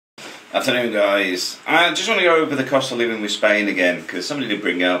Afternoon, guys. I just want to go over the cost of living with Spain again, because somebody did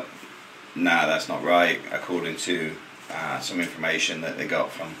bring up, nah, that's not right, according to some information that they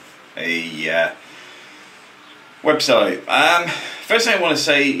got from a website. First thing I want to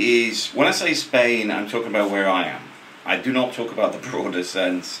say is, when I say Spain, I'm talking about where I am. I do not talk about the broader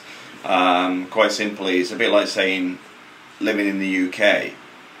sense. Quite simply, it's a bit like saying living in the UK,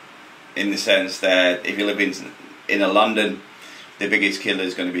 in the sense that if you live in a London, the biggest killer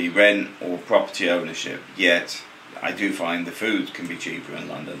is going to be rent or property ownership. Yet, I do find the food can be cheaper in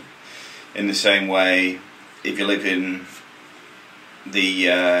London. In the same way, if you live in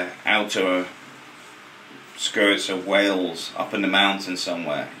the outer skirts of Wales, up in the mountains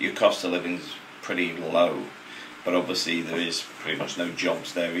somewhere, your cost of living is pretty low. But obviously there is pretty much no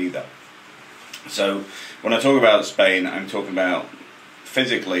jobs there either. So when I talk about Spain, I'm talking about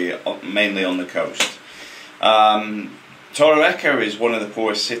physically, mainly on the coast. Torrevieja is one of the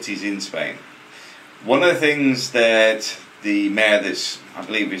poorest cities in Spain. One of the things that the mayor, that's I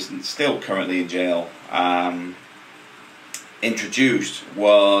believe is still currently in jail, introduced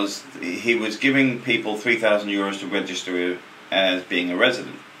was he was giving people €3,000 to register as being a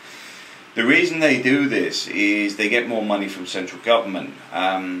resident. The reason they do this is they get more money from central government,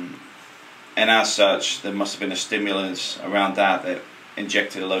 and as such there must have been a stimulus around that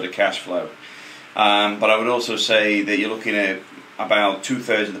injected a load of cash flow. But I would also say that you're looking at about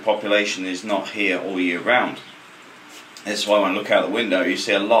 2/3 of the population is not here all year round. That's why when I look out the window you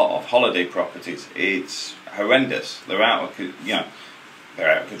see a lot of holiday properties. It's horrendous. They're out of, they're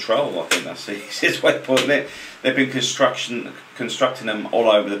out of control, I think that's the easiest way of putting it. They've been constructing them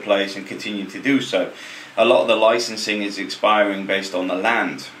all over the place and continue to do so. A lot of the licensing is expiring based on the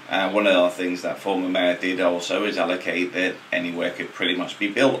land. One of the other things that former mayor did also is allocate that anywhere could pretty much be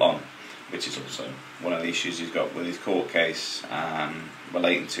built on, which is also one of the issues he's got with his court case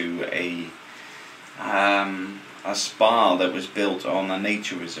relating to a spa that was built on a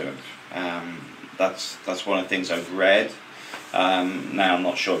nature reserve. That's one of the things I've read. Now I'm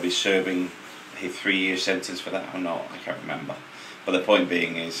not sure if he's serving a 3-year sentence for that or not, I can't remember. But the point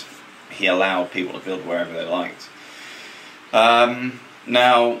being is he allowed people to build wherever they liked.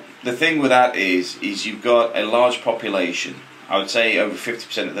 Now the thing with that is you've got a large population. I would say over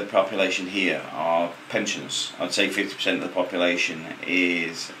 50% of the population here are pensioners. I would say 50% of the population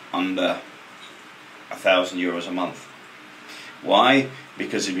is under €1,000 a month. Why?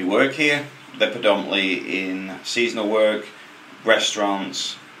 Because if you work here, they're predominantly in seasonal work,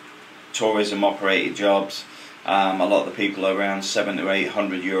 restaurants, tourism operated jobs. A lot of the people are around €700 to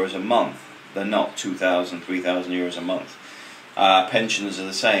 €800 a month. They're not €2,000, €3,000 a month. Pensioners are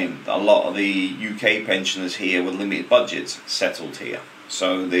the same. A lot of the UK pensioners here with limited budgets settled here.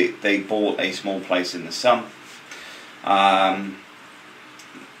 So they bought a small place in the sun.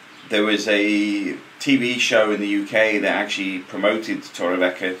 There was a TV show in the UK that actually promoted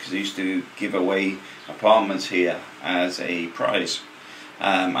Torrevieja because they used to give away apartments here as a prize.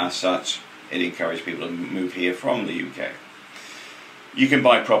 As such, it encouraged people to move here from the UK. You can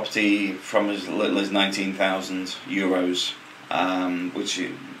buy property from as little as €19,000,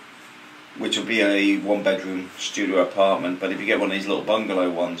 which will be a 1-bedroom studio apartment. But if you get one of these little bungalow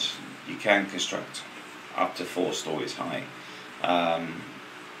ones, you can construct up to 4 stories high.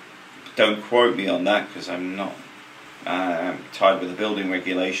 Don't quote me on that because I'm not tied with the building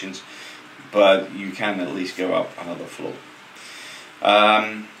regulations, but you can at least go up another floor.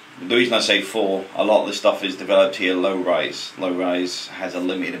 The reason I say 4, a lot of the stuff is developed here low rise. Low rise has a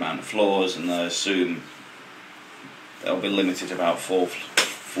limited amount of floors, and I assume they'll be limited to about 4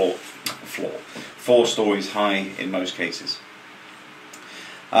 stories high in most cases.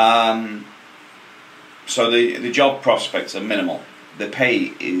 So the job prospects are minimal. The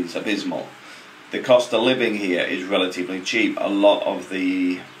pay is abysmal. The cost of living here is relatively cheap. A lot of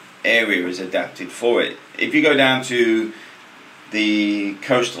the area is adapted for it. If you go down to the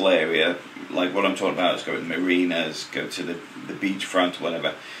coastal area, like what I'm talking about, is go to the marinas, go to the beachfront,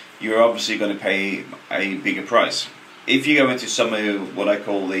 whatever, you're obviously going to pay a bigger price. If you go into some of what I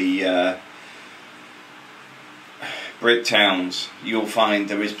call the Brit towns, you'll find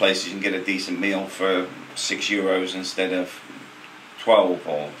there is places you can get a decent meal for €6 instead of 12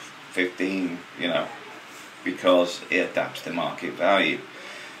 or 15, because it adapts to market value.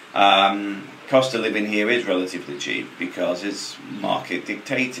 Cost of living here is relatively cheap because it's market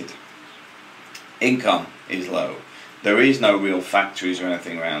dictated. Income is low. There is no real factories or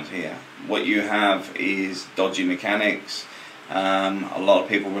anything around here. What you have is dodgy mechanics, a lot of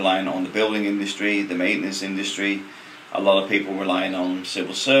people relying on the building industry, the maintenance industry, a lot of people relying on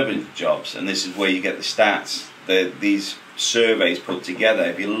civil servant jobs, and this is where you get the stats these surveys put together,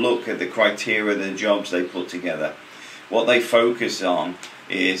 if you look at the criteria of the jobs they put together, what they focus on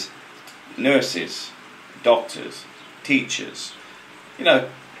is nurses, doctors, teachers, you know,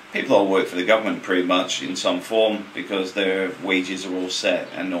 people that work for the government pretty much in some form, because their wages are all set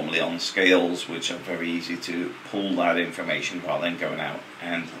and normally on scales which are very easy to pull that information rather than going out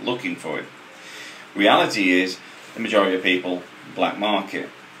and looking for it. Reality is the majority of people, black market,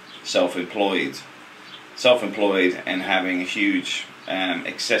 self-employed and having a huge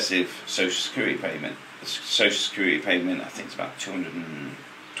excessive social security payment. The social security payment, I think it's about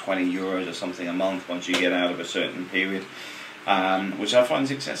 €220 or something a month once you get out of a certain period, which I find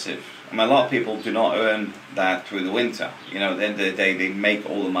is excessive. I mean, a lot of people do not earn that through the winter. You know, at the end of the day, they make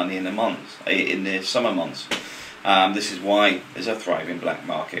all the money in the months, in the summer months. This is why there's a thriving black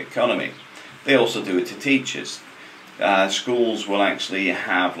market economy. They also do it to teachers. Schools will actually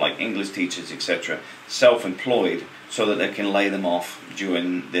have, like English teachers, etc., self-employed, so that they can lay them off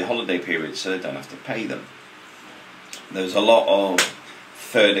during the holiday period, so they don't have to pay them. There's a lot of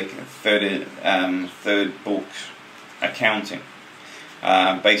third book accounting.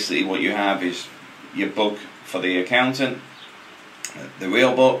 Basically, what you have is your book for the accountant, the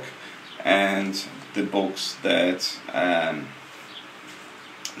real book, and the books that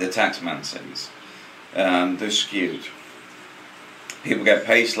the taxman sends. They're skewed. People get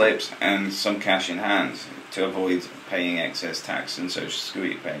pay slips and some cash in hand to avoid paying excess tax and social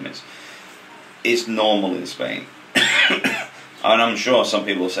security payments. It's normal in Spain. And I'm sure some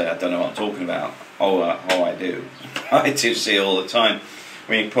people will say, I don't know what I'm talking about. Oh, I do. I do see it all the time.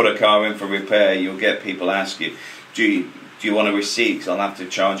 When you put a car in for repair, you'll get people ask you, do you want a receipt? Because I'll have to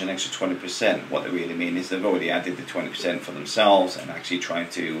charge an extra 20%. What they really mean is they've already added the 20% for themselves and actually trying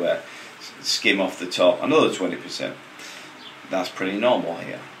to skim off the top another 20%. That's pretty normal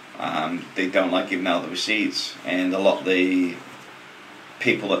here. They don't like giving out the receipts, and a lot of the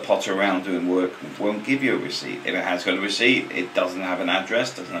people that potter around doing work won't give you a receipt. If it has got a receipt, it doesn't have an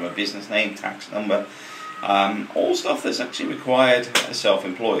address, doesn't have a business name, tax number, all stuff that's actually required as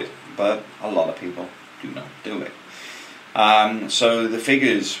self-employed, but a lot of people do not do it. So the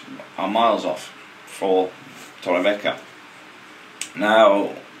figures are miles off for Torrevieja.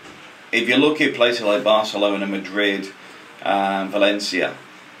 Now, if you look at places like Barcelona, Madrid, Valencia,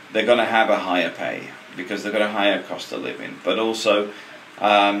 they're going to have a higher pay because they've got a higher cost of living, but also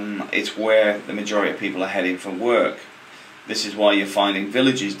it's where the majority of people are heading for work. This is why you're finding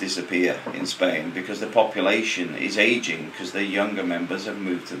villages disappear in Spain, because the population is aging because their younger members have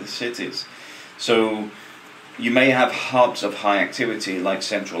moved to the cities. So you may have hubs of high activity like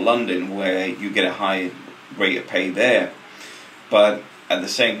central London where you get a high rate of pay there, but at the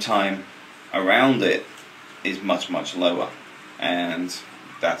same time around it is much, much lower, and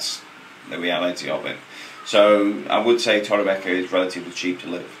that's the reality of it. So I would say Torrevieja is relatively cheap to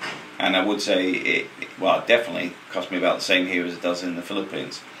live, and I would say it definitely costs me about the same here as it does in the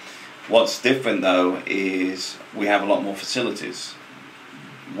Philippines. What's different though is we have a lot more facilities.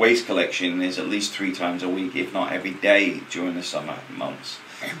 Waste collection is at least 3 times a week, if not every day during the summer months.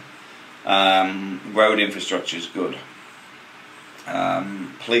 Road infrastructure is good.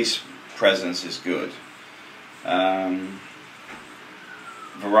 Police presence is good.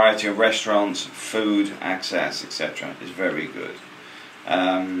 Variety of restaurants, food access, etc. is very good.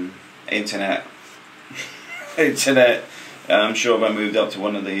 Internet. I'm sure if I moved up to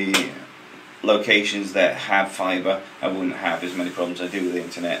one of the locations that have fibre, I wouldn't have as many problems as I do with the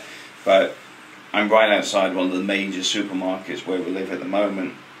internet. But I'm right outside one of the major supermarkets where we live at the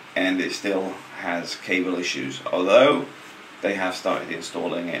moment, and it still has cable issues, although they have started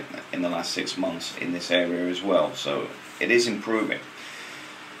installing it in the last 6 months in this area as well, so it is improving.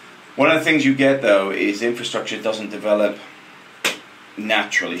 One of the things you get though is infrastructure doesn't develop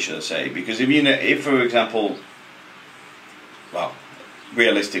naturally, should I say, because if for example, well,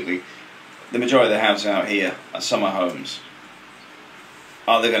 realistically, the majority of the houses out here are summer homes.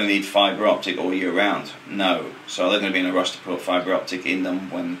 Are they going to need fibre optic all year round? No. So are they going to be in a rush to put fibre optic in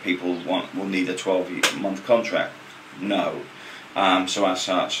them when people will need a 12-month contract? No. So as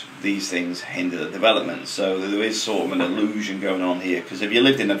such, these things hinder the development. So there is sort of an illusion going on here, because if you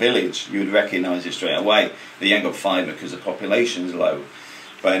lived in a village, you would recognise it straight away that you ain't got fibre because the population's low.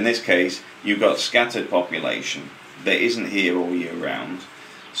 But in this case, you've got scattered population that isn't here all year round.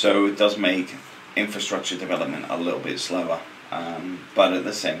 So it does make infrastructure development a little bit slower. But at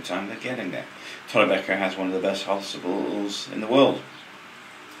the same time, they're getting there. Torrevieja has one of the best hospitals in the world.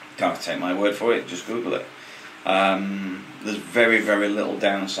 Don't have to take my word for it, just Google it. There's very, very little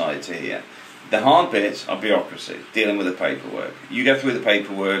downside to here. The hard bits are bureaucracy, dealing with the paperwork. You go through the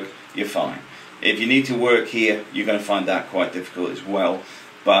paperwork, you're fine. If you need to work here, you're going to find that quite difficult as well.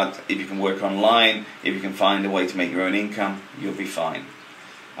 But if you can work online, if you can find a way to make your own income, you'll be fine.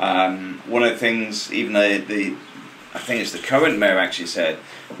 One of the things, even I think it's the current mayor actually said,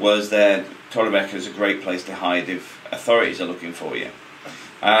 was that Torrevieja is a great place to hide if authorities are looking for you.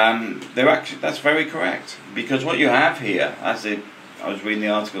 That's very correct, because what you have here, I was reading the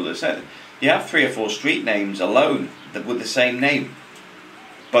article that said, you have 3 or 4 street names alone with the same name.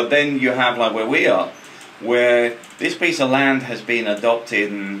 But then you have, like where we are, where this piece of land has been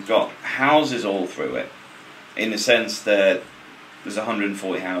adopted and got houses all through it, in the sense that there's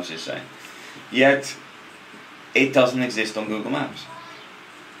 140 houses, say. Yet, it doesn't exist on Google Maps.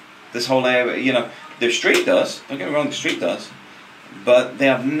 This whole area, you know, the street does, don't get me wrong, the street does, but they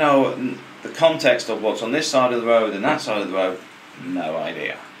have the context of what's on this side of the road and that side of the road, no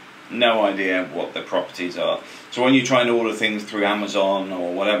idea. No idea what the properties are. So when you try and order things through Amazon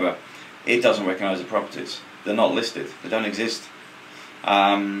or whatever, it doesn't recognise the properties. They're not listed. They don't exist.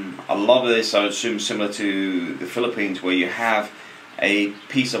 A lot of this, I would assume, similar to the Philippines, where you have a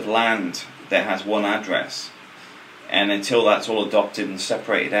piece of land that has one address, and until that's all adopted and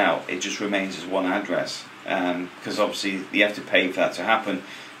separated out, it just remains as one address. Because obviously you have to pay for that to happen,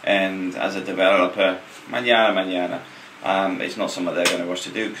 and as a developer, mañana, it's not something they're going to rush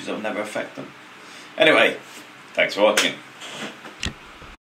to do, because it'll never affect them. Anyway, thanks for watching.